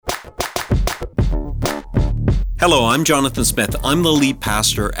Hello, I'm Jonathan Smith. I'm the lead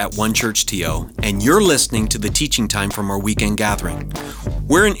pastor at One Church TO, and you're listening to the teaching time from our weekend gathering.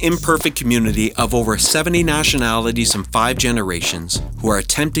 We're an imperfect community of over 70 nationalities and 5 generations who are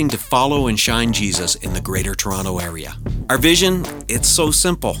attempting to follow and shine Jesus in the Greater Toronto Area. Our vision, it's so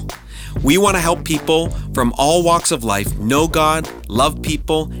simple. We want to help people from all walks of life know God, love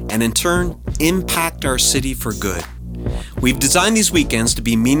people, and in turn, impact our city for good. We've designed these weekends to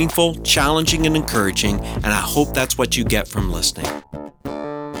be meaningful, challenging, and encouraging, and I hope that's what you get from listening.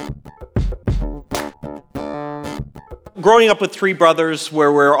 Growing up with 3 brothers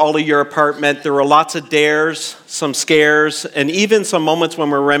where we're all a year apart meant there were lots of dares, some scares, and even some moments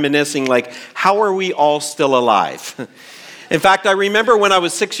when we're reminiscing like, how are we all still alive? In fact, I remember when I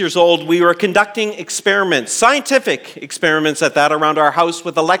was 6 years old, we were conducting experiments, scientific experiments at that, around our house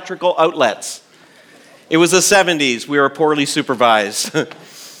with electrical outlets. It was the 70s. We were poorly supervised.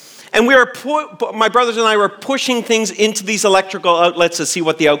 And my brothers and I were pushing things into these electrical outlets to see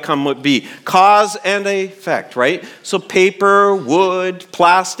what the outcome would be. Cause and effect, right? So paper, wood,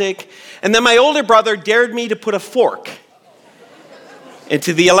 plastic. And then my older brother dared me to put a fork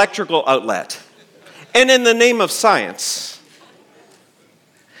into the electrical outlet. And in the name of science,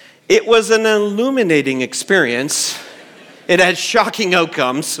 it was an illuminating experience. It had shocking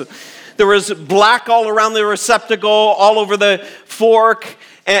outcomes. There was black all around the receptacle, all over the fork.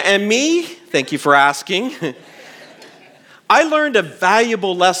 And me, thank you for asking, I learned a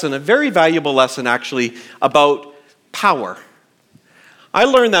valuable lesson, a very valuable lesson actually, about power. I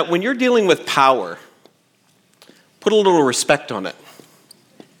learned that when you're dealing with power, put a little respect on it.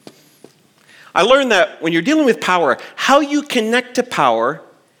 I learned that when you're dealing with power, how you connect to power,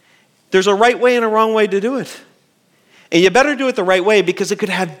 there's a right way and a wrong way to do it. And you better do it the right way because it could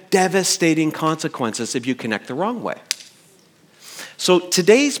have devastating consequences if you connect the wrong way. So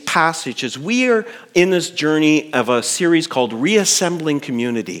today's passage, as we are in this journey of a series called Reassembling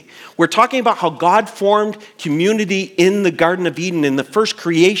Community, we're talking about how God formed community in the Garden of Eden in the first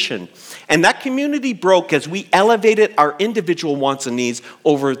creation. And that community broke as we elevated our individual wants and needs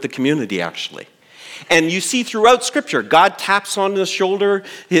over the community, actually. And you see throughout Scripture, God taps on the shoulder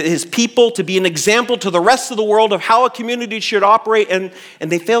his people to be an example to the rest of the world of how a community should operate, and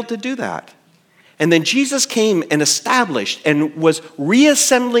they failed to do that. And then Jesus came and established and was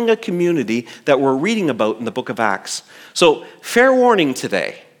reassembling a community that we're reading about in the book of Acts. So, fair warning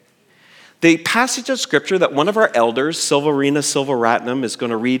today. The passage of Scripture that one of our elders, Silverina Silvaratnam, is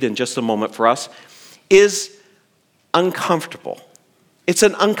going to read in just a moment for us is uncomfortable. It's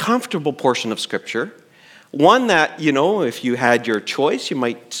an uncomfortable portion of Scripture, one that, if you had your choice, you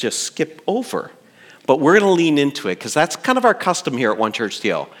might just skip over. But we're going to lean into it because that's kind of our custom here at One Church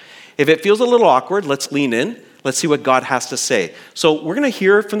TO. If it feels a little awkward, let's lean in. Let's see what God has to say. So we're going to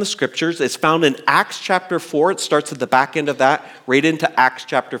hear from the Scriptures. It's found in Acts chapter 4. It starts at the back end of that, right into Acts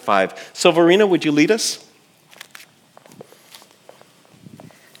chapter 5. Silverina, would you lead us?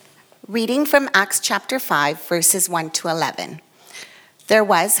 Reading from Acts chapter 5, verses 1 to 11. There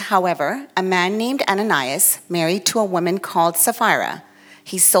was, however, a man named Ananias, married to a woman called Sapphira.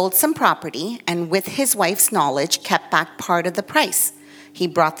 He sold some property and with his wife's knowledge kept back part of the price. He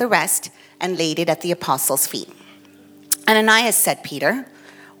brought the rest and laid it at the apostles' feet. Ananias said, Peter,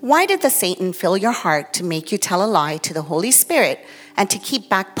 why did the Satan fill your heart to make you tell a lie to the Holy Spirit and to keep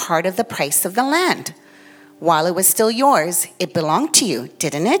back part of the price of the land? While it was still yours, it belonged to you,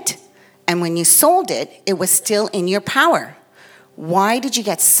 didn't it? And when you sold it, it was still in your power. Why did you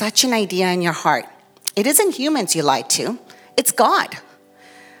get such an idea in your heart? It isn't humans you lied to. It's God.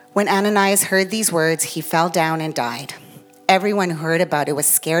 When Ananias heard these words, he fell down and died. Everyone who heard about it was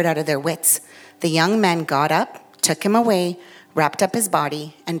scared out of their wits. The young men got up, took him away, wrapped up his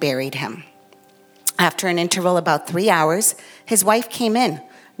body, and buried him. After an interval about 3 hours, his wife came in,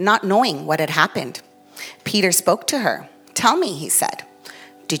 not knowing what had happened. Peter spoke to her. Tell me, he said,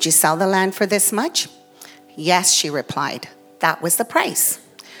 did you sell the land for this much? Yes, she replied. That was the price.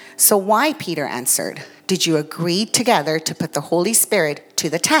 So why, Peter answered, did you agree together to put the Holy Spirit to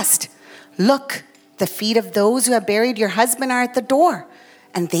the test? Look, the feet of those who have buried your husband are at the door,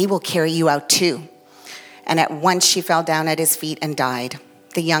 and they will carry you out too. And at once she fell down at his feet and died.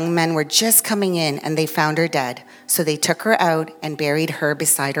 The young men were just coming in, and they found her dead. So they took her out and buried her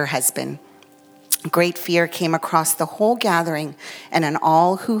beside her husband. Great fear came across the whole gathering and on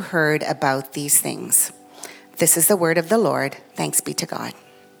all who heard about these things. This is the word of the Lord. Thanks be to God.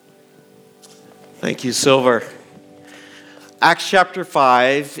 Thank you, Silver. Acts chapter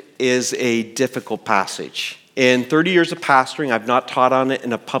 5 is a difficult passage. In 30 years of pastoring, I've not taught on it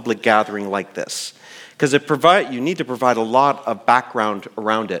in a public gathering like this. because you need to provide a lot of background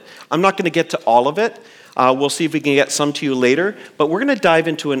around it. I'm not going to get to all of it. We'll see if we can get some to you later, but we're going to dive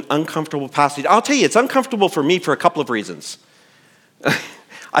into an uncomfortable passage. I'll tell you, it's uncomfortable for me for a couple of reasons.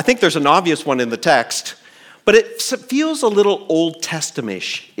 I think there's an obvious one in the text, but it feels a little Old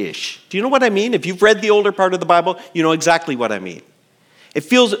Testament-ish. Do you know what I mean? If you've read the older part of the Bible, you know exactly what I mean. It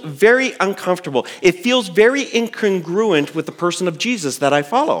feels very uncomfortable. It feels very incongruent with the person of Jesus that I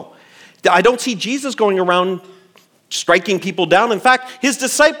follow. I don't see Jesus going around striking people down. In fact, his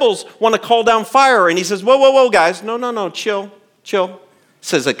disciples want to call down fire, and he says, whoa, whoa, whoa, guys. No, chill.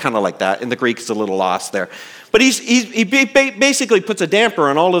 Says it kind of like that. In the Greek, it's a little lost there. But he basically puts a damper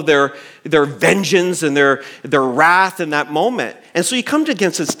on all of their vengeance and their wrath in that moment. And so you come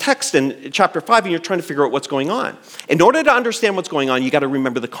against this text in chapter 5, and you're trying to figure out what's going on. In order to understand what's going on, you got to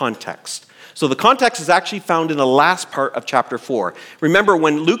remember the context. So the context is actually found in the last part of chapter 4. Remember,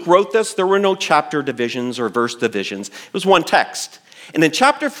 when Luke wrote this, there were no chapter divisions or verse divisions. It was one text. And in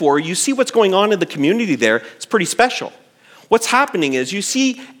chapter 4, you see what's going on in the community there. It's pretty special. What's happening is you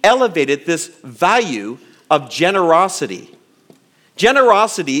see elevated this value of generosity.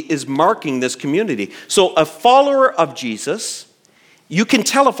 Generosity is marking this community. So a follower of Jesus, you can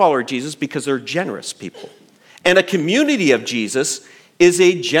tell a follower of Jesus because they're generous people. And a community of Jesus is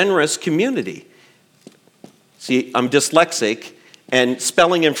a generous community. See, I'm dyslexic, and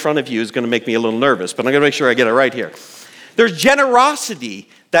spelling in front of you is going to make me a little nervous, but I'm going to make sure I get it right here. There's generosity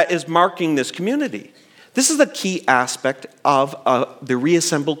that is marking this community. This is the key aspect of the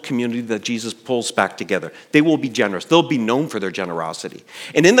reassembled community that Jesus pulls back together. They will be generous. They'll be known for their generosity.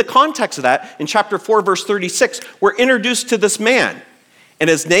 And in the context of that, in chapter 4, verse 36, we're introduced to this man. And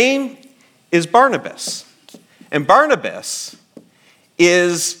his name is Barnabas. And Barnabas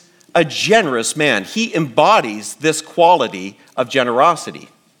is a generous man. He embodies this quality of generosity.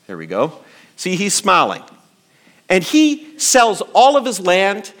 There we go. See, he's smiling. And he sells all of his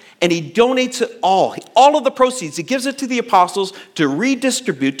land, and he donates it all of the proceeds. He gives it to the apostles to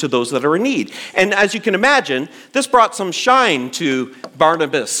redistribute to those that are in need. And as you can imagine, this brought some shine to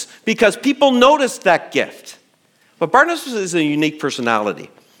Barnabas because people noticed that gift. But Barnabas is a unique personality.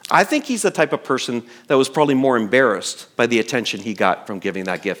 I think he's the type of person that was probably more embarrassed by the attention he got from giving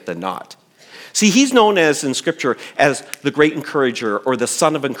that gift than not. See, he's known as, in Scripture, as the great encourager, or the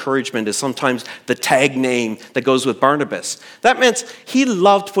son of encouragement is sometimes the tag name that goes with Barnabas. That meant he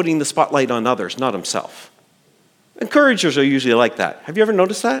loved putting the spotlight on others, not himself. Encouragers are usually like that. Have you ever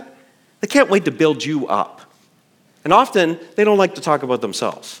noticed that? They can't wait to build you up. And often, they don't like to talk about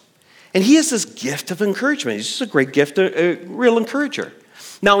themselves. And he has this gift of encouragement. He's just a great gift, a real encourager.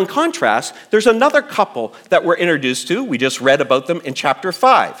 Now, in contrast, there's another couple that we're introduced to. We just read about them in chapter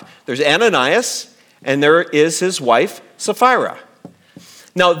 5. There's Ananias, and there is his wife, Sapphira.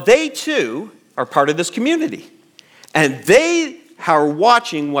 Now, they too are part of this community. And they are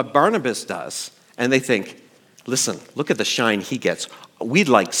watching what Barnabas does, and they think, listen, look at the shine he gets. We'd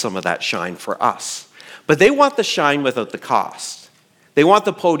like some of that shine for us. But they want the shine without the cost. They want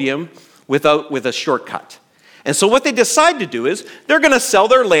the podium with a shortcut. And so what they decide to do is they're going to sell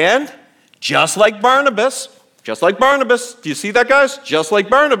their land just like Barnabas. Just like Barnabas. Do you see that, guys? Just like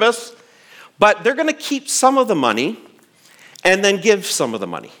Barnabas. But they're going to keep some of the money and then give some of the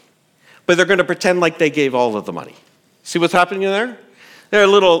money. But they're going to pretend like they gave all of the money. See what's happening there? They're a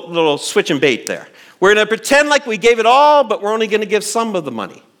little switch and bait there. We're going to pretend like we gave it all, but we're only going to give some of the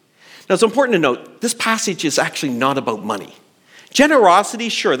money. Now, it's important to note, this passage is actually not about money. Generosity,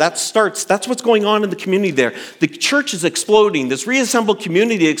 sure, that's what's going on in the community there. The church is exploding, this reassembled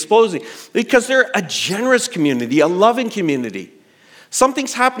community is exploding because they're a generous community, a loving community.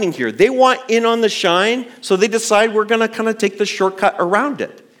 Something's happening here. They want in on the shine, so they decide we're going to kind of take the shortcut around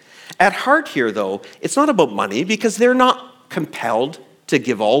it. At heart here, though, it's not about money because they're not compelled to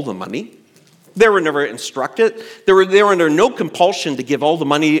give all the money. They were never instructed. They were under no compulsion to give all the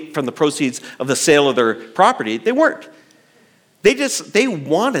money from the proceeds of the sale of their property. They weren't. They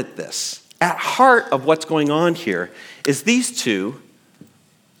wanted this. At heart of what's going on here is these two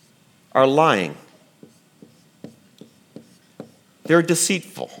are lying. They're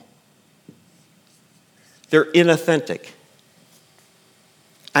deceitful. They're inauthentic.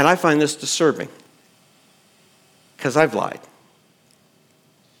 And I find this disturbing because I've lied.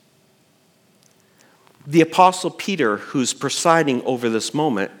 The Apostle Peter, who's presiding over this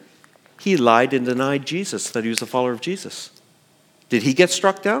moment, he lied and denied Jesus, that he was a follower of Jesus. Did he get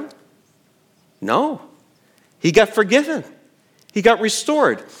struck down? No. He got forgiven. He got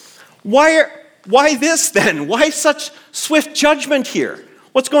restored. Why this then? Why such swift judgment here?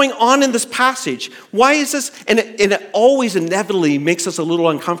 What's going on in this passage? Why is this? And it always inevitably makes us a little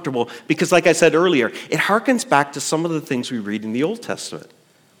uncomfortable because, like I said earlier, it harkens back to some of the things we read in the Old Testament.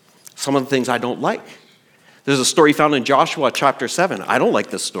 Some of the things I don't like. There's a story found in Joshua chapter 7. I don't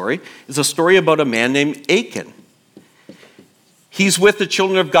like this story. It's a story about a man named Achan. He's with the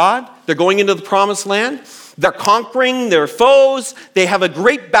children of God. They're going into the promised land. They're conquering their foes. They have a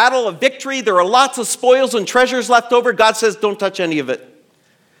great battle of victory. There are lots of spoils and treasures left over. God says, don't touch any of it.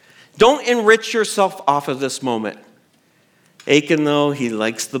 Don't enrich yourself off of this moment. Achan, though, he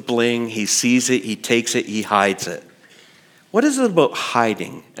likes the bling. He sees it. He takes it. He hides it. What is it about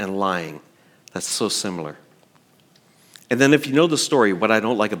hiding and lying that's so similar? And then if you know the story, what I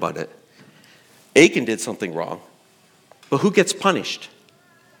don't like about it, Achan did something wrong. But who gets punished?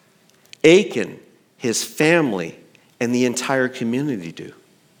 Achan, his family, and the entire community do.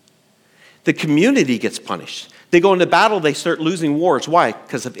 The community gets punished. They go into battle, they start losing wars. Why?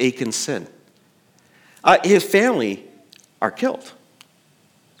 Because of Achan's sin. His family are killed.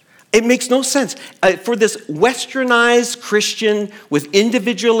 It makes no sense. For this westernized Christian with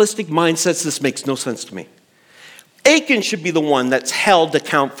individualistic mindsets, this makes no sense to me. Achan should be the one that's held to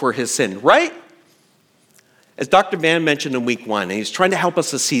account for his sin, right? As Dr. Van mentioned in week 1, and he's trying to help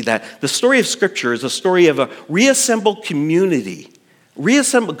us to see that the story of Scripture is a story of a reassembled community.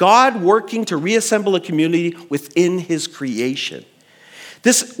 God working to reassemble a community within his creation.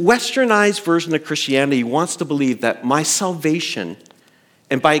 This westernized version of Christianity wants to believe that my salvation,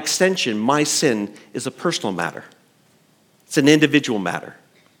 and by extension, my sin, is a personal matter. It's an individual matter.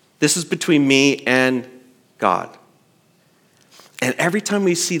 This is between me and God. And every time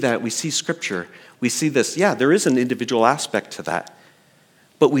we see that, we see Scripture, we see this, there is an individual aspect to that.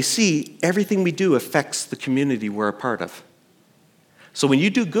 But we see everything we do affects the community we're a part of. So when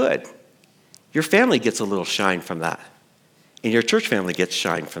you do good, your family gets a little shine from that. And your church family gets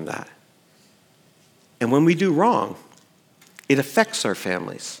shine from that. And when we do wrong, it affects our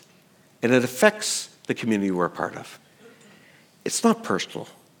families. And it affects the community we're a part of. It's not personal.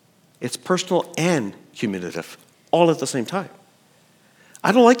 It's personal and cumulative, all at the same time.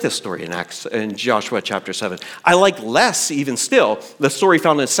 I don't like this story in Joshua chapter 7. I like less, even still, the story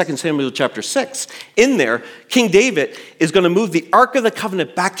found in 2 Samuel chapter 6. In there, King David is going to move the Ark of the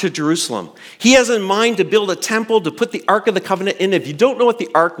Covenant back to Jerusalem. He has in mind to build a temple to put the Ark of the Covenant in. If you don't know what the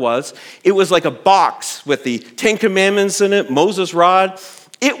Ark was, it was like a box with the Ten Commandments in it, Moses' rod.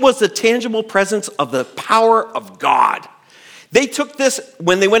 It was the tangible presence of the power of God. They took this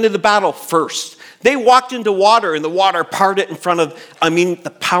when they went into battle first. They walked into water, and the water parted in front of,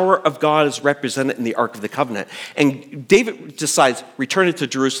 the power of God is represented in the Ark of the Covenant. And David decides, return it to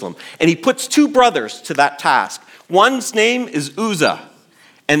Jerusalem. And he puts 2 brothers to that task. One's name is Uzzah,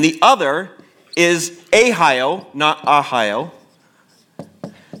 and the other is Ahio, not Ahio.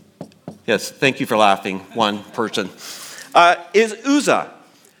 Yes, thank you for laughing, one person. Is Uzzah.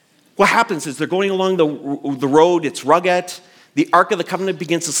 What happens is they're going along the road, it's rugged. The Ark of the Covenant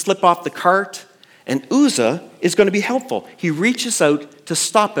begins to slip off the cart. And Uzzah is going to be helpful. He reaches out to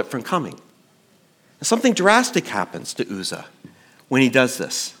stop it from coming. And something drastic happens to Uzzah when he does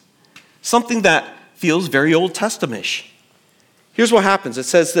this. Something that feels very Old Testament-ish. Here's what happens. It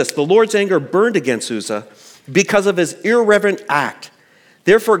says this: the Lord's anger burned against Uzzah because of his irreverent act.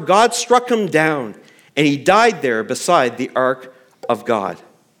 Therefore God struck him down, and he died there beside the ark of God.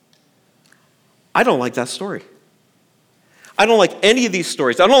 I don't like that story. I don't like any of these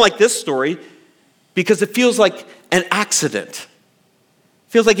stories. I don't like this story because it feels like an accident. It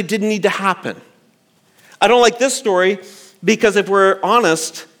feels like it didn't need to happen. I don't like this story because if we're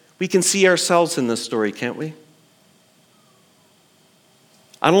honest, we can see ourselves in this story, can't we?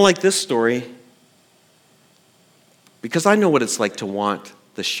 I don't like this story because I know what it's like to want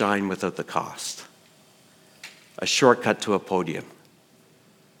the shine without the cost. A shortcut to a podium.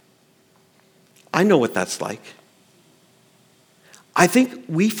 I know what that's like. I think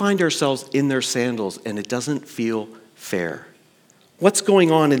we find ourselves in their sandals and it doesn't feel fair. What's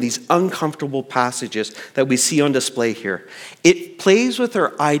going on in these uncomfortable passages that we see on display here? It plays with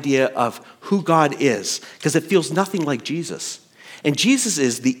our idea of who God is because it feels nothing like Jesus. And Jesus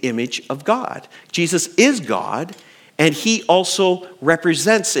is the image of God. Jesus is God, and he also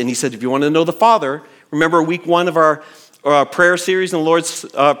represents, and he said, if you want to know the Father, remember week 1 of our prayer series in the Lord's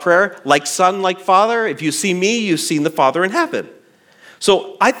Prayer, like Son, like Father, if you see me, you've seen the Father in heaven.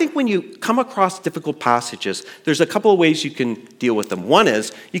 So I think when you come across difficult passages, there's a couple of ways you can deal with them. One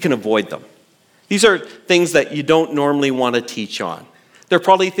is you can avoid them. These are things that you don't normally want to teach on. They're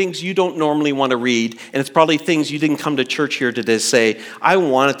probably things you don't normally want to read, and it's probably things you didn't come to church here today to say, I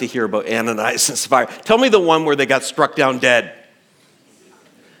wanted to hear about Ananias and Sapphira. Tell me the one where they got struck down dead.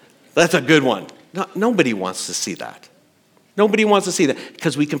 That's a good one. No, nobody wants to see that. Nobody wants to see that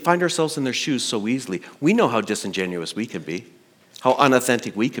because we can find ourselves in their shoes so easily. We know how disingenuous we can be, how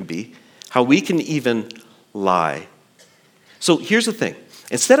unauthentic we can be, how we can even lie. So here's the thing.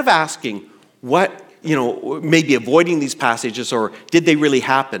 Instead of asking maybe avoiding these passages or did they really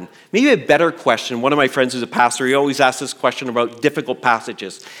happen, maybe a better question, one of my friends who's a pastor, he always asks this question about difficult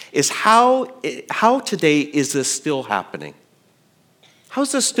passages, is how today is this still happening? How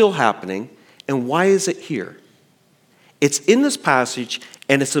is this still happening and why is it here? It's in this passage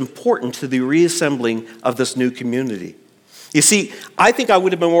and it's important to the reassembling of this new community. You see, I think I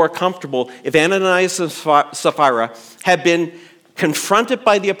would have been more comfortable if Ananias and Sapphira had been confronted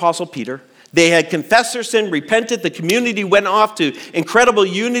by the Apostle Peter. They had confessed their sin, repented, the community went off to incredible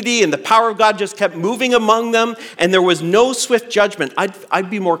unity, and the power of God just kept moving among them, and there was no swift judgment. I'd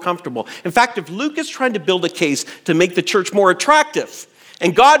be more comfortable. In fact, if Luke is trying to build a case to make the church more attractive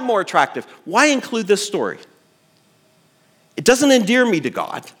and God more attractive, why include this story? It doesn't endear me to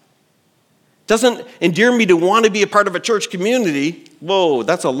God. It doesn't endear me to want to be a part of a church community. Whoa,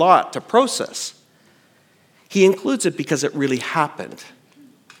 that's a lot to process. He includes it because it really happened.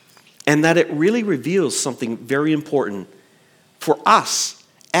 And that it really reveals something very important for us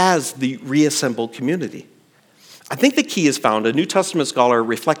as the reassembled community. I think the key is found. A New Testament scholar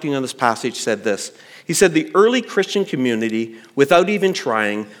reflecting on this passage said this. He said, the early Christian community, without even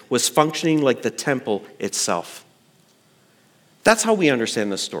trying, was functioning like the temple itself. That's how we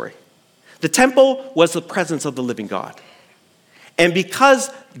understand this story. The temple was the presence of the living God. And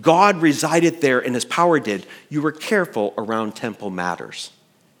because God resided there and his power did, you were careful around temple matters.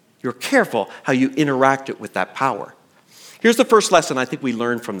 You're careful how you interacted with that power. Here's the first lesson I think we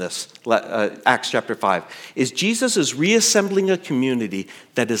learned from this, Acts chapter 5, is Jesus is reassembling a community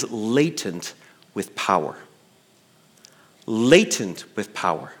that is latent with power. Latent with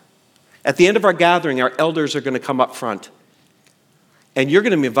power. At the end of our gathering, our elders are going to come up front. And you're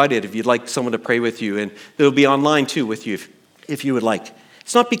going to be invited if you'd like someone to pray with you. And they'll be online too with you if you would like.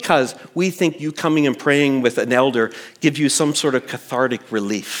 It's not because we think you coming and praying with an elder gives you some sort of cathartic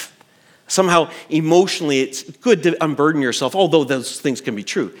relief. Somehow, emotionally, it's good to unburden yourself, although those things can be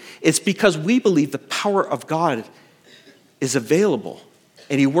true. It's because we believe the power of God is available,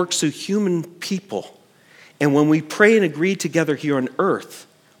 and he works through human people. And when we pray and agree together here on earth,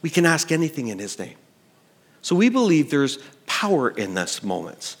 we can ask anything in his name. So we believe there's power in this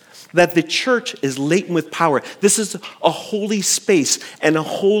moments, that the church is latent with power. This is a holy space and a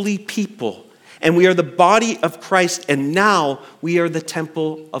holy people. And we are the body of Christ, and now we are the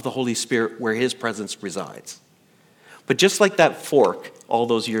temple of the Holy Spirit where his presence resides. But just like that fork all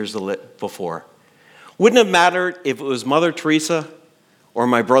those years before, wouldn't have mattered if it was Mother Teresa or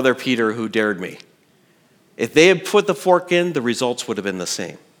my brother Peter who dared me. If they had put the fork in, the results would have been the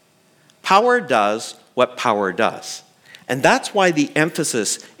same. Power does what power does. And that's why the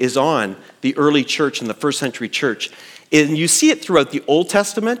emphasis is on the early church and the first century church. And you see it throughout the Old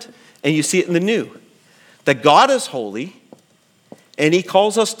Testament, and you see it in the New. That God is holy, and he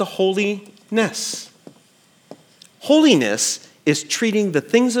calls us to holiness. Holiness is treating the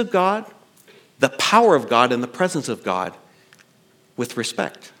things of God, the power of God, and the presence of God with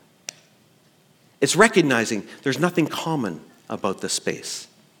respect. It's recognizing there's nothing common about this space.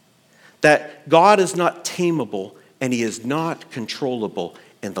 That God is not tameable, and he is not controllable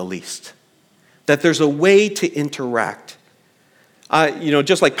in the least. That there's a way to interact.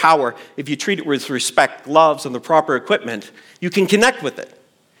 Just like power, if you treat it with respect, gloves, and the proper equipment, you can connect with it.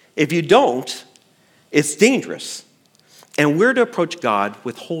 If you don't, it's dangerous. And we're to approach God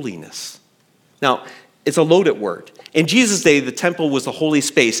with holiness. Now, it's a loaded word. In Jesus' day, the temple was a holy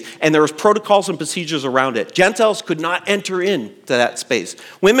space, and there was protocols and procedures around it. Gentiles could not enter into that space.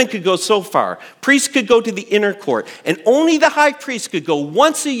 Women could go so far. Priests could go to the inner court, and only the high priest could go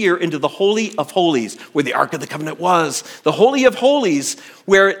once a year into the Holy of Holies, where the Ark of the Covenant was. The Holy of Holies,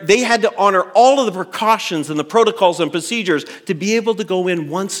 where they had to honor all of the precautions and the protocols and procedures to be able to go in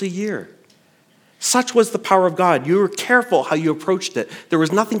once a year. Such was the power of God. You were careful how you approached it. There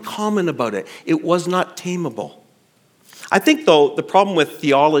was nothing common about it. It was not tameable. I think, though, the problem with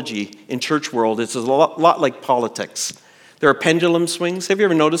theology in church world is a lot like politics. There are pendulum swings. Have you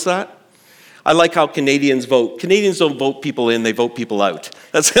ever noticed that? I like how Canadians vote. Canadians don't vote people in, they vote people out.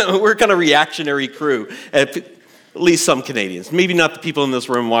 We're kind of reactionary crew, at least some Canadians. Maybe not the people in this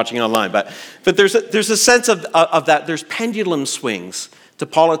room watching online, but there's a sense of that. There's pendulum swings to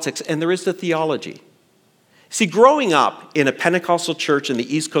politics, and there is to theology. See, growing up in a Pentecostal church in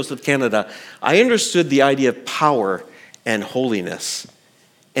the east coast of Canada, I understood the idea of power and holiness,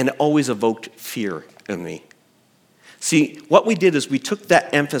 and it always evoked fear in me. See, what we did is we took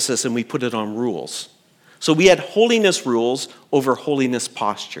that emphasis and we put it on rules. So we had holiness rules over holiness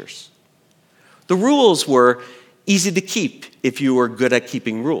postures. The rules were easy to keep if you were good at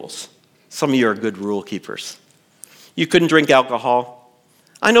keeping rules. Some of you are good rule keepers. You couldn't drink alcohol.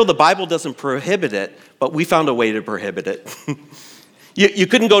 I know the Bible doesn't prohibit it, but we found a way to prohibit it. You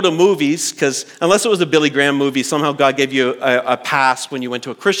couldn't go to movies, because unless it was a Billy Graham movie, somehow God gave you a pass when you went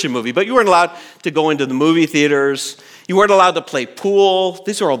to a Christian movie. But you weren't allowed to go into the movie theaters. You weren't allowed to play pool.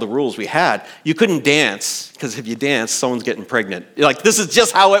 These are all the rules we had. You couldn't dance, because if you dance, someone's getting pregnant. You're like, this is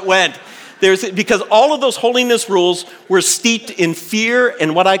just how it went. Because all of those holiness rules were steeped in fear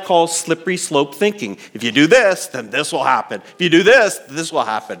and what I call slippery slope thinking. If you do this, then this will happen. If you do this, this will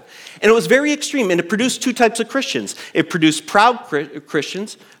happen. And it was very extreme, and it produced two types of Christians. It produced proud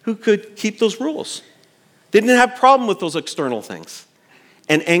Christians who could keep those rules. They didn't have a problem with those external things.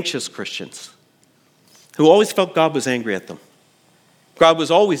 And anxious Christians who always felt God was angry at them. God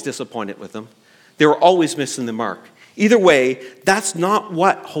was always disappointed with them. They were always missing the mark. Either way, that's not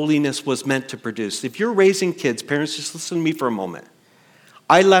what holiness was meant to produce. If you're raising kids, parents, just listen to me for a moment.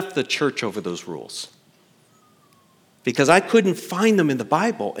 I left the church over those rules because I couldn't find them in the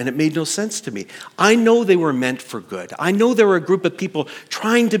Bible, and it made no sense to me. I know they were meant for good. I know there were a group of people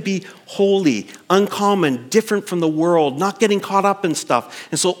trying to be holy, uncommon, different from the world, not getting caught up in stuff.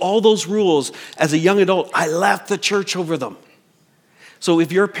 And so all those rules, as a young adult, I left the church over them. So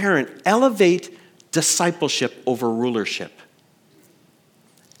if you're a parent, elevate discipleship over rulership.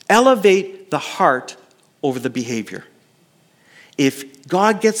 Elevate the heart over the behavior. If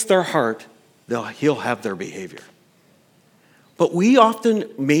God gets their heart, he'll have their behavior. But we often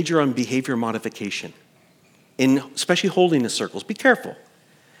major on behavior modification, in especially holiness circles. Be careful.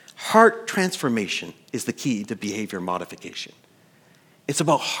 Heart transformation is the key to behavior modification. It's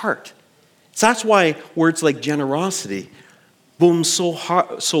about heart. So that's why words like generosity boom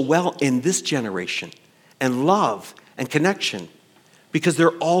so well in this generation, and love and connection, because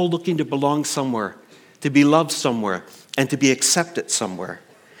they're all looking to belong somewhere, to be loved somewhere, and to be accepted somewhere.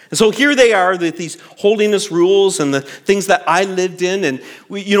 And so here they are, these holiness rules and the things that I lived in, and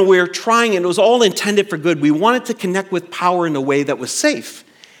we were trying, and it was all intended for good. We wanted to connect with power in a way that was safe,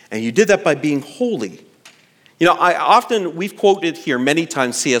 and you did that by being holy. We've quoted here many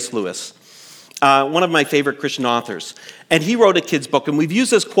times C.S. Lewis. One of my favorite Christian authors. And he wrote a kid's book, and we've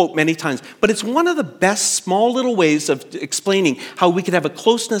used this quote many times, but it's one of the best small little ways of explaining how we can have a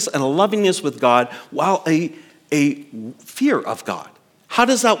closeness and a lovingness with God while a fear of God. How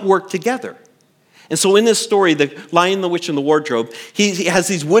does that work together? And so in this story, The Lion, the Witch, and the Wardrobe, he has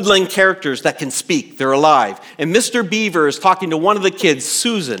these woodland characters that can speak. They're alive. And Mr. Beaver is talking to one of the kids,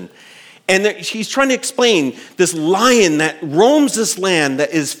 Susan. And he's trying to explain this lion that roams this land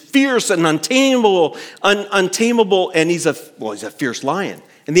that is fierce and untamable, and he's a fierce lion.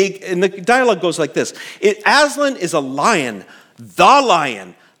 And the dialogue goes like this. Aslan is a lion,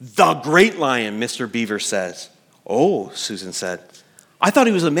 the great lion, Mr. Beaver says. Oh, Susan said, I thought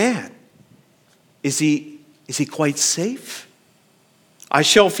he was a man. Is he quite safe? I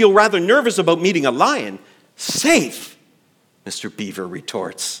shall feel rather nervous about meeting a lion. Safe, Mr. Beaver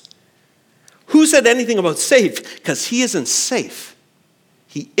retorts. Who said anything about safe? Because he isn't safe.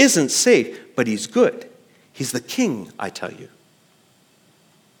 He isn't safe, but he's good. He's the king, I tell you.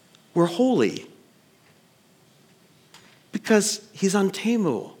 We're holy because he's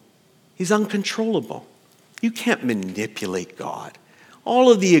untamable. He's uncontrollable. You can't manipulate God. All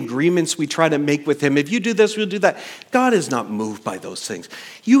of the agreements we try to make with him, if you do this, we'll do that. God is not moved by those things.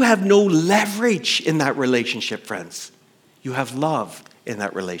 You have no leverage in that relationship, friends. You have love in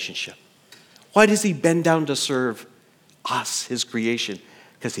that relationship. Why does he bend down to serve us, his creation?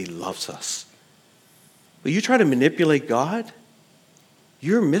 Because he loves us. But you try to manipulate God,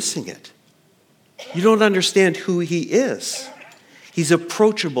 you're missing it. You don't understand who he is. He's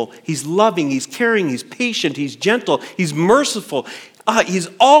approachable, he's loving, he's caring, he's patient, he's gentle, he's merciful. He's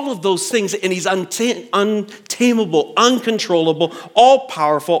all of those things, and he's untamable, uncontrollable,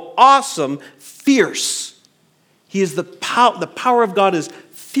 all-powerful, awesome, fierce. He is the power of God is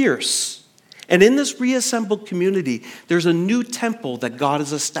fierce. And in this reassembled community, there's a new temple that God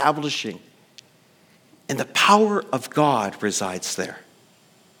is establishing. And the power of God resides there.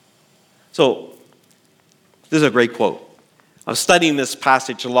 So, this is a great quote. I was studying this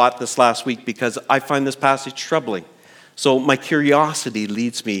passage a lot this last week because I find this passage troubling. So my curiosity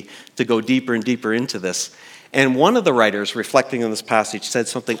leads me to go deeper and deeper into this. And one of the writers reflecting on this passage said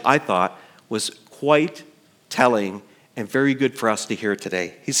something I thought was quite telling and very good for us to hear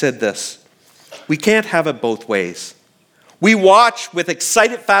today. He said this: we can't have it both ways. We watch with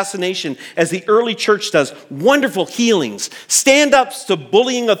excited fascination as the early church does wonderful healings, stand-ups to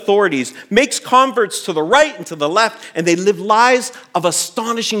bullying authorities, makes converts to the right and to the left, and they live lives of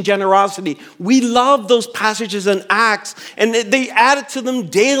astonishing generosity. We love those passages in Acts, and they add it to them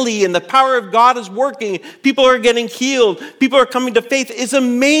daily, and the power of God is working. People are getting healed. People are coming to faith. It's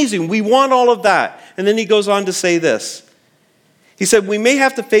amazing. We want all of that. And then he goes on to say this. He said, we may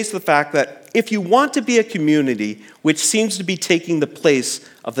have to face the fact that if you want to be a community which seems to be taking the place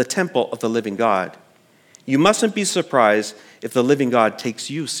of the temple of the living God, you mustn't be surprised if the living God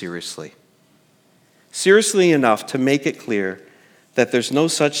takes you seriously. Seriously enough to make it clear that there's no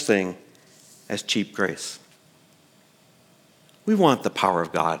such thing as cheap grace. We want the power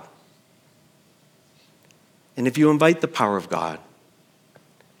of God. And if you invite the power of God,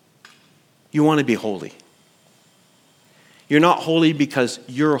 you want to be holy. You're not holy because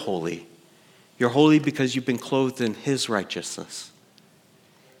you're holy. You're holy because you've been clothed in his righteousness.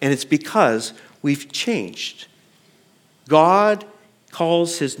 And it's because we've changed. God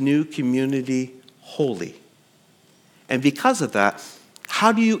calls his new community holy. And because of that,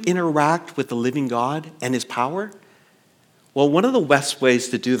 how do you interact with the living God and his power? Well, one of the best ways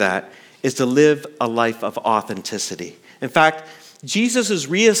to do that is to live a life of authenticity. In fact, Jesus is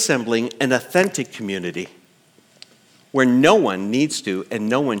reassembling an authentic community where no one needs to and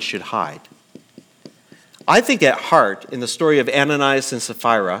no one should hide. I think at heart, in the story of Ananias and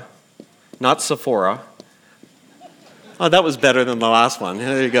Sapphira, not Sephora. Oh, that was better than the last one.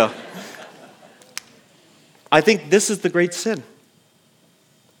 There you go. I think this is the great sin.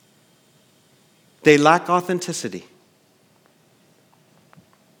 They lack authenticity.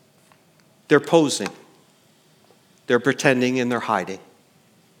 They're posing. They're pretending and they're hiding.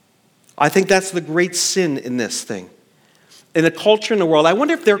 I think that's the great sin in this thing. In the culture in the world, I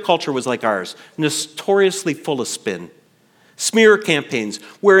wonder if their culture was like ours, notoriously full of spin. Smear campaigns,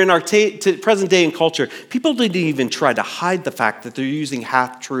 where in our present day in culture, people didn't even try to hide the fact that they're using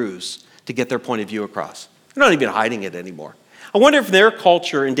half-truths to get their point of view across. They're not even hiding it anymore. I wonder if their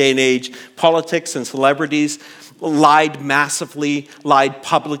culture in day and age, politics and celebrities, lied massively, lied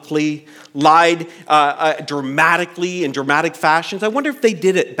publicly, lied dramatically in dramatic fashions. I wonder if they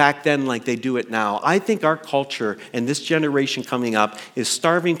did it back then like they do it now. I think our culture and this generation coming up is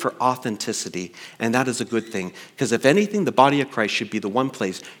starving for authenticity, and that is a good thing. Because if anything, the body of Christ should be the one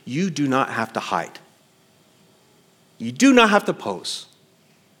place you do not have to hide. You do not have to pose.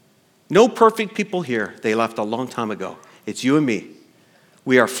 No perfect people here. They left a long time ago. It's you and me.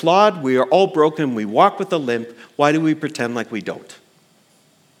 We are flawed. We are all broken. We walk with a limp. Why do we pretend like we don't?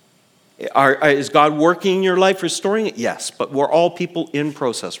 Is God working in your life, restoring it? Yes, but we're all people in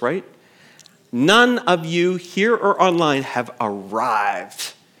process, right? None of you here or online have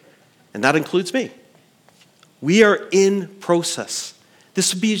arrived, and that includes me. We are in process. This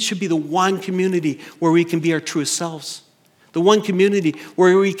should be the one community where we can be our truest selves, the one community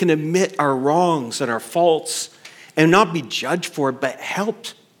where we can admit our wrongs and our faults and not be judged for it, but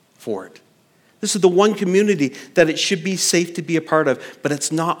helped for it. This is the one community that it should be safe to be a part of, but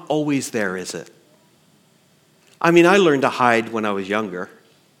it's not always there, is it? I mean, I learned to hide when I was younger.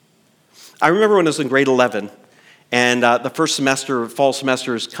 I remember when I was in grade 11, and the first semester, fall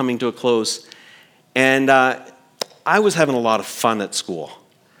semester, is coming to a close, and I was having a lot of fun at school.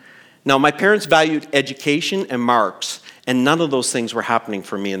 Now, my parents valued education and marks, and none of those things were happening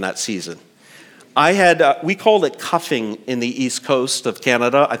for me in that season. I had, we called it cuffing in the East Coast of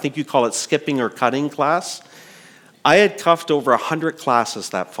Canada. I think you call it skipping or cutting class. I had cuffed over 100 classes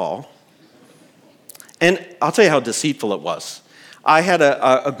that fall. And I'll tell you how deceitful it was. I had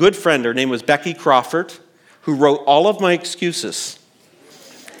a good friend, her name was Becky Crawford, who wrote all of my excuses.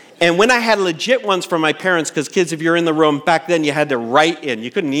 And when I had legit ones from my parents, because kids, if you're in the room, back then you had to write in, you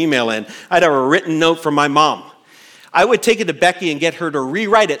couldn't email in. I'd have a written note from my mom. I would take it to Becky and get her to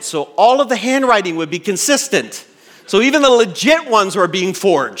rewrite it so all of the handwriting would be consistent. So even the legit ones were being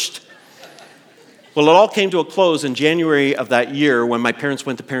forged. Well, it all came to a close in January of that year when my parents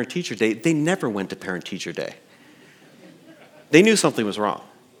went to Parent-Teacher Day. They never went to Parent-Teacher Day. They knew something was wrong.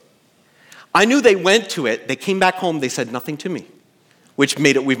 I knew they went to it. They came back home. They said nothing to me, which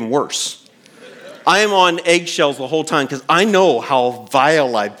made it even worse. I am on eggshells the whole time because I know how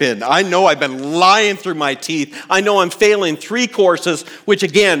vile I've been. I know I've been lying through my teeth. I know I'm failing 3 courses, which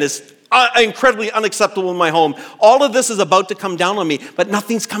again is incredibly unacceptable in my home. All of this is about to come down on me, but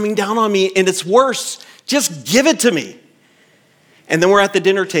nothing's coming down on me, and it's worse. Just give it to me. And then we're at the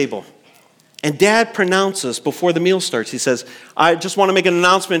dinner table, and Dad pronounces before the meal starts. He says, I just want to make an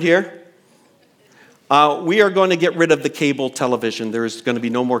announcement here. We are going to get rid of the cable television. There's going to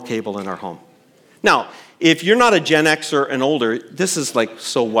be no more cable in our home. Now, if you're not a Gen Xer and older, this is like,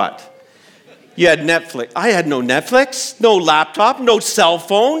 so what? You had Netflix. I had no Netflix, no laptop, no cell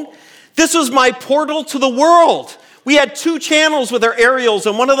phone. This was my portal to the world. We had 2 channels with our aerials,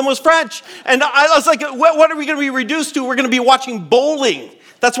 and one of them was French. And I was like, what are we going to be reduced to? We're going to be watching bowling.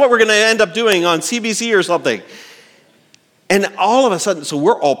 That's what we're going to end up doing on CBC or something. And all of a sudden, so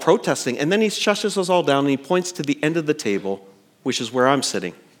we're all protesting. And then he shushes us all down, and he points to the end of the table, which is where I'm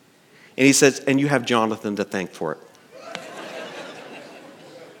sitting. And he says, and you have Jonathan to thank for it.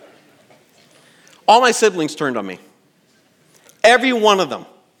 All my siblings turned on me. Every one of them.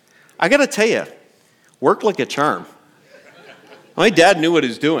 I got to tell you, worked like a charm. My dad knew what he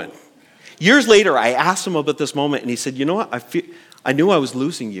was doing. Years later, I asked him about this moment, and he said, you know what? I knew I was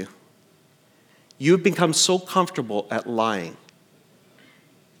losing you. You have become so comfortable at lying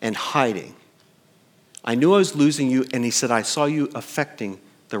and hiding. I knew I was losing you, and he said, I saw you affecting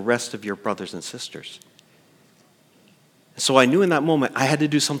the rest of your brothers and sisters. So I knew in that moment I had to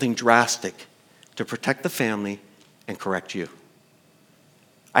do something drastic to protect the family and correct you.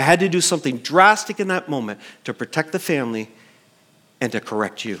 I had to do something drastic in that moment to protect the family and to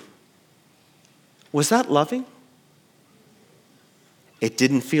correct you. Was that loving? It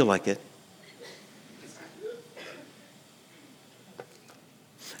didn't feel like it.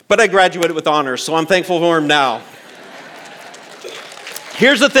 But I graduated with honors, so I'm thankful for him now.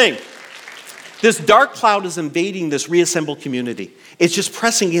 Here's the thing. This dark cloud is invading this reassembled community. It's just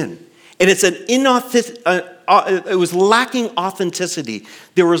pressing in. And it's it was lacking authenticity.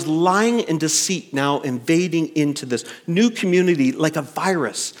 There was lying and deceit now invading into this new community like a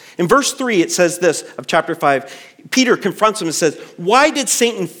virus. In verse 3, it says this of chapter 5. Peter confronts him and says, why did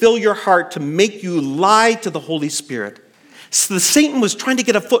Satan fill your heart to make you lie to the Holy Spirit? So Satan was trying to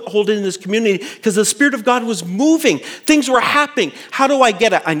get a foothold in this community because the Spirit of God was moving. Things were happening. How do I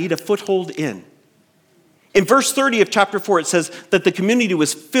get it? I need a foothold in. In verse 30 of chapter 4, it says that the community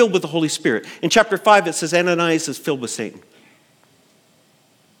was filled with the Holy Spirit. In chapter 5, it says Ananias is filled with Satan.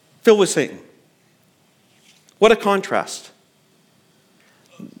 Filled with Satan. What a contrast.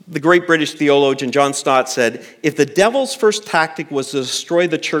 The great British theologian John Stott said, if the devil's first tactic was to destroy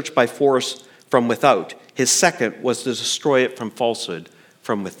the church by force from without, his second was to destroy it from falsehood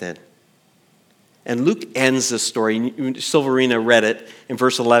from within. And Luke ends this story, Silverina read it in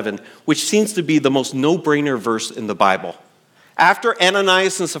verse 11, which seems to be the most no-brainer verse in the Bible. After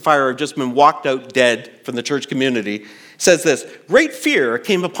Ananias and Sapphira have just been walked out dead from the church community, it says this, great fear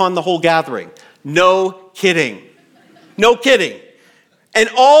came upon the whole gathering. No kidding. No kidding. And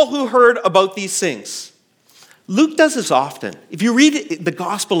all who heard about these things. Luke does this often. If you read the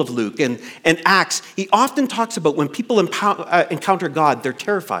Gospel of Luke and Acts, he often talks about when people encounter God, they're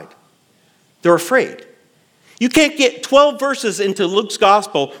terrified. They're afraid. You can't get 12 verses into Luke's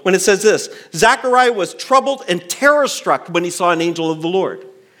gospel when it says this. Zechariah was troubled and terror-struck when he saw an angel of the Lord.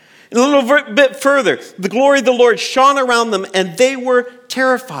 And a little bit further, the glory of the Lord shone around them and they were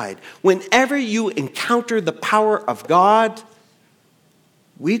terrified. Whenever you encounter the power of God,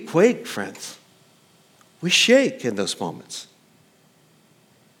 we quake, friends. We shake in those moments.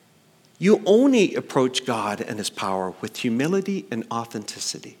 You only approach God and his power with humility and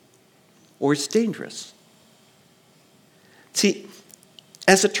authenticity, or it's dangerous. See,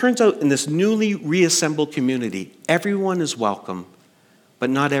 as it turns out in this newly reassembled community, everyone is welcome, but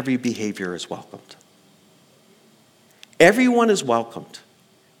not every behavior is welcomed. Everyone is welcomed.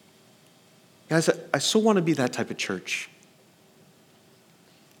 Guys, I so want to be that type of church.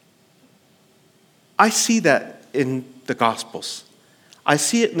 I see that in the Gospels. I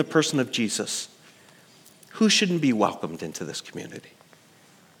see it in the person of Jesus. Who shouldn't be welcomed into this community?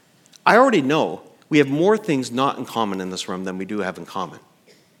 I already know we have more things not in common in this room than we do have in common.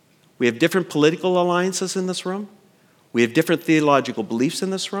 We have different political alliances in this room. We have different theological beliefs in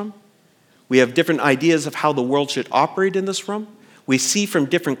this room. We have different ideas of how the world should operate in this room. We see from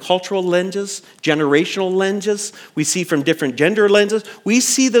different cultural lenses, generational lenses. We see from different gender lenses. We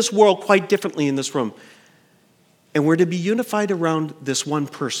see this world quite differently in this room. And we're to be unified around this one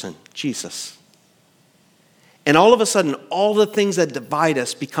person, Jesus. And all of a sudden, all the things that divide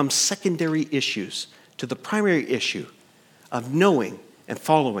us become secondary issues to the primary issue of knowing and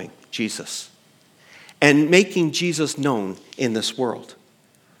following Jesus and making Jesus known in this world.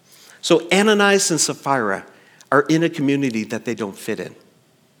 So Ananias and Sapphira are in a community that they don't fit in.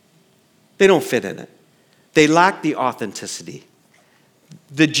 They don't fit in it. They lack the authenticity,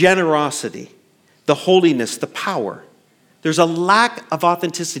 the generosity, the holiness, the power. There's a lack of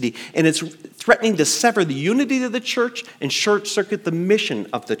authenticity, and it's threatening to sever the unity of the church and short-circuit the mission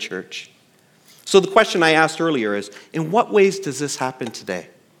of the church. So the question I asked earlier is, in what ways does this happen today?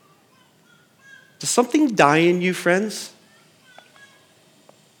 Does something die in you, friends?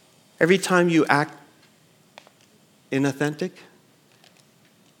 Every time you act inauthentic?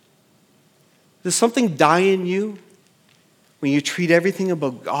 Does something die in you when you treat everything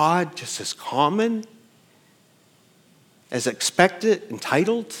about God just as common, as expected,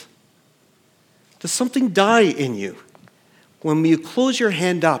 entitled? Does something die in you when you close your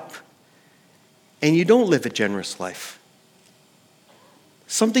hand up and you don't live a generous life?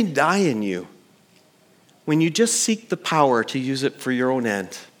 Something die in you when you just seek the power to use it for your own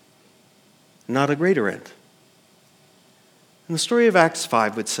end, not a greater end. And the story of Acts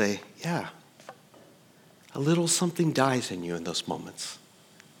 5 would say, yeah, a little something dies in you in those moments.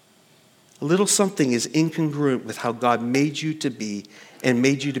 A little something is incongruent with how God made you to be and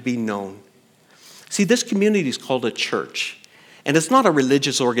made you to be known. See, this community is called a church. And it's not a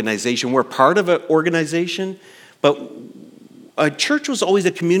religious organization. We're part of an organization, but a church was always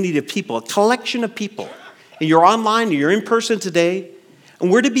a community of people, a collection of people. And you're online, and you're in person today,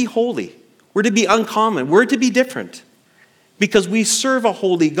 and we're to be holy. We're to be uncommon. We're to be different because we serve a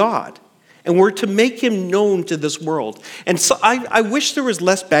holy God, and we're to make him known to this world. And so I wish there was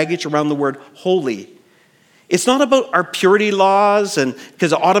less baggage around the word holy. It's not about our purity laws, and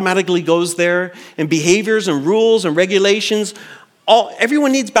because it automatically goes there, and behaviors and rules and regulations.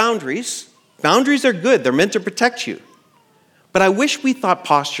 Everyone needs boundaries. Boundaries are good. They're meant to protect you. But I wish we thought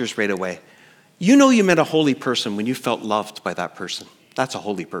postures right away. You know you met a holy person when you felt loved by that person. That's a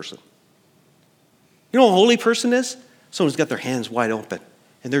holy person. You know what a holy person is? Someone's got their hands wide open,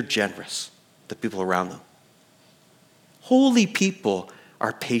 and they're generous to people around them. Holy people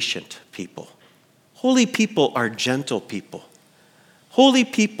are patient people. Holy people are gentle people. Holy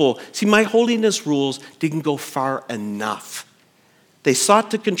people, see, my holiness rules didn't go far enough. They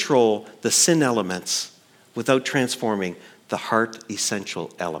sought to control the sin elements without transforming the heart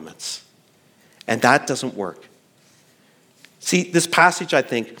essential elements. And that doesn't work. See, this passage, I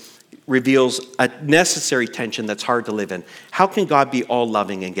think, reveals a necessary tension that's hard to live in. How can God be all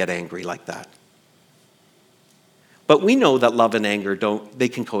loving and get angry like that? But we know that love and anger they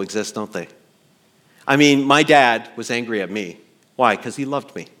can coexist, don't they? I mean, my dad was angry at me. Why? Because he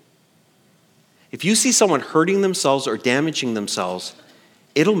loved me. If you see someone hurting themselves or damaging themselves,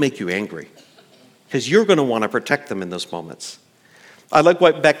 it'll make you angry because you're going to want to protect them in those moments. I like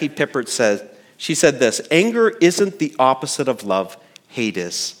what Becky Pippert said. She said this, anger isn't the opposite of love, hate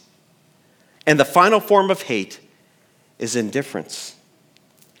is. And the final form of hate is indifference.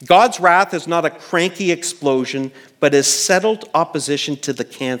 God's wrath is not a cranky explosion, but is settled opposition to the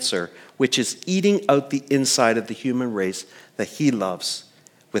cancer, which is eating out the inside of the human race that he loves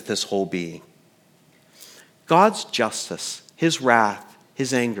with his whole being. God's justice, his wrath,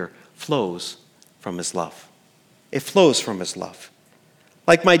 his anger flows from his love. It flows from his love.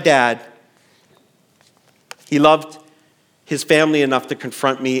 Like my dad, he loved his family enough to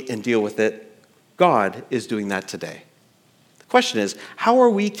confront me and deal with it. God is doing that today. The question is, how are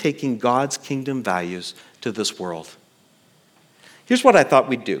we taking God's kingdom values to this world? Here's what I thought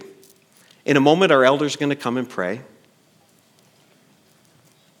we'd do. In a moment, our elders are going to come and pray.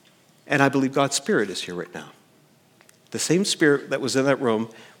 And I believe God's Spirit is here right now. The same Spirit that was in that room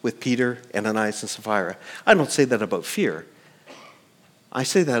with Peter, Ananias, and Sapphira. I don't say that about fear. I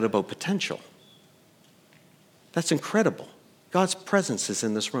say that about potential. That's incredible. God's presence is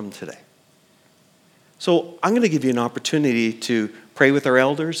in this room today. So I'm going to give you an opportunity to pray with our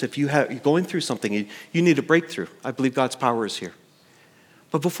elders. If you're going through something, you need a breakthrough. I believe God's power is here.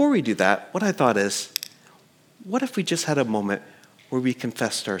 But before we do that, what I thought is, what if we just had a moment where we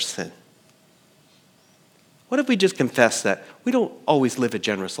confessed our sin? What if we just confessed that we don't always live a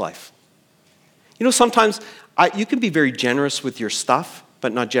generous life? You know, sometimes you can be very generous with your stuff,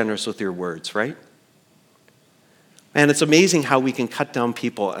 but not generous with your words, right? And it's amazing how we can cut down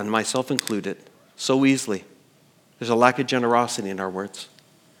people, and myself included, so easily. There's a lack of generosity in our words.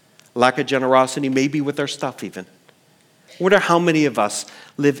 Lack of generosity maybe with our stuff even. I wonder how many of us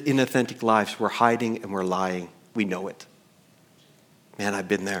live inauthentic lives. We're hiding and we're lying. We know it. Man, I've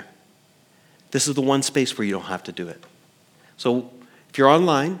been there. This is the one space where you don't have to do it. So if you're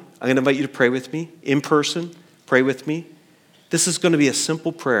online, I'm going to invite you to pray with me. In person, pray with me. This is going to be a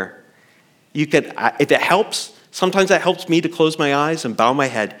simple prayer. You can, if it helps, sometimes that helps me to close my eyes and bow my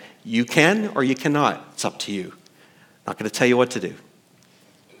head. You can or you cannot. It's up to you. I'm not going to tell you what to do.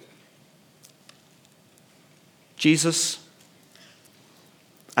 Jesus,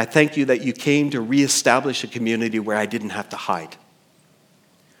 I thank you that you came to reestablish a community where I didn't have to hide,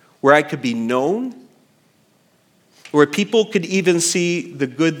 where I could be known, where people could even see the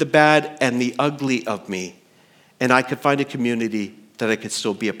good, the bad, and the ugly of me, and I could find a community that I could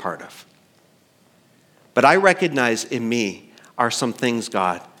still be a part of. But I recognize in me are some things,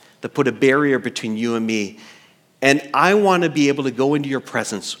 God, that put a barrier between you and me. And I want to be able to go into your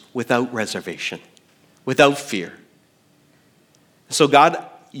presence without reservation, without fear. So God,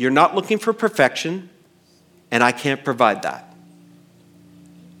 you're not looking for perfection, and I can't provide that.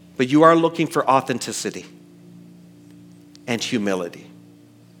 But you are looking for authenticity and humility.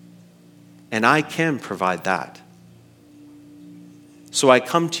 And I can provide that. So I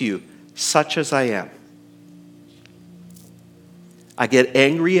come to you such as I am. I get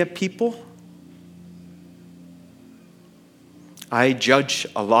angry at people. I judge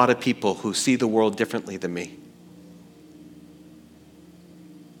a lot of people who see the world differently than me.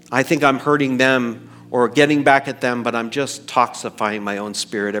 I think I'm hurting them or getting back at them, but I'm just toxifying my own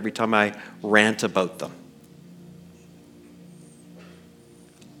spirit every time I rant about them.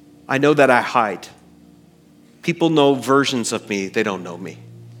 I know that I hide. People know versions of me, they don't know me.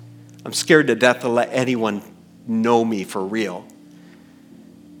 I'm scared to death to let anyone know me for real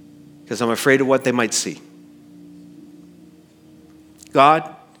because I'm afraid of what they might see.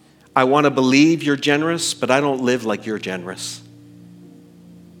 God, I want to believe you're generous, but I don't live like you're generous.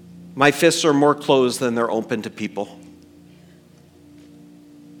 My fists are more closed than they're open to people.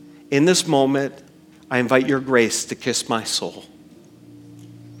 In this moment, I invite your grace to kiss my soul,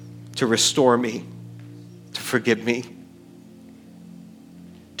 to restore me, to forgive me,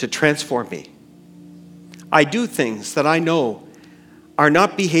 to transform me. I do things that I know are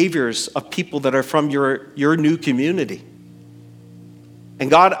not behaviors of people that are from your new community. And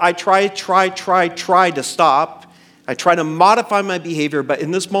God, I try to stop. I try to modify my behavior, but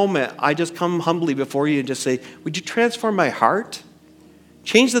in this moment, I just come humbly before you and just say, would you transform my heart?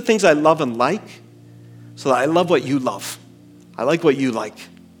 Change the things I love and like so that I love what you love. I like what you like.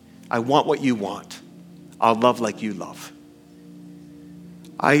 I want what you want. I'll love like you love.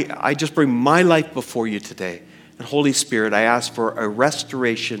 I just bring my life before you today. And Holy Spirit, I ask for a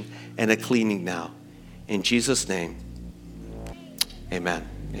restoration and a cleaning now. In Jesus' name, amen.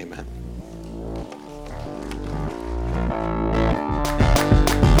 Amen.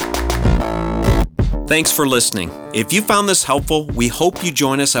 Thanks for listening. If you found this helpful, we hope you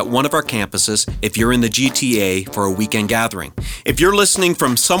join us at one of our campuses if you're in the GTA for a weekend gathering. If you're listening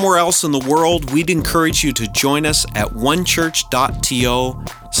from somewhere else in the world, we'd encourage you to join us at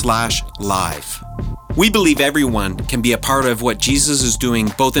onechurch.to/live. We believe everyone can be a part of what Jesus is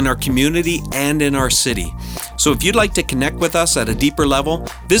doing both in our community and in our city. So if you'd like to connect with us at a deeper level,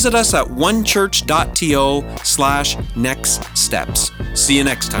 visit us at onechurch.to/nextsteps. See you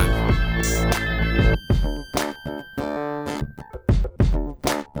next time.